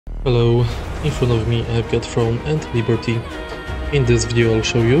Hello, in front of me I've got Throne and Liberty. In this video I'll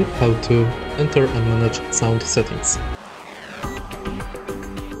show you how to enter and manage sound settings.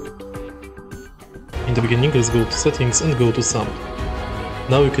 In the beginning, let's go to settings and go to sound.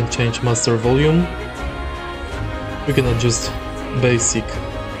 Now you can change master volume. You can adjust basic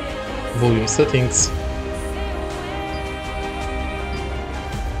volume settings.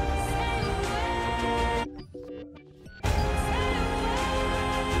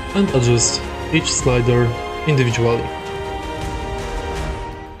 And adjust each slider individually.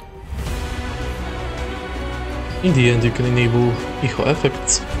 In the end, you can enable echo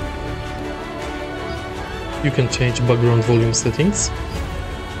effects. You can change background volume settings,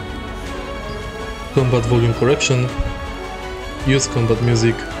 combat volume correction, use combat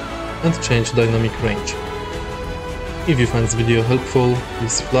music, and change dynamic range. If you find this video helpful,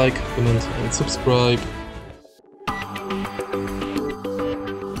 please like, comment and subscribe.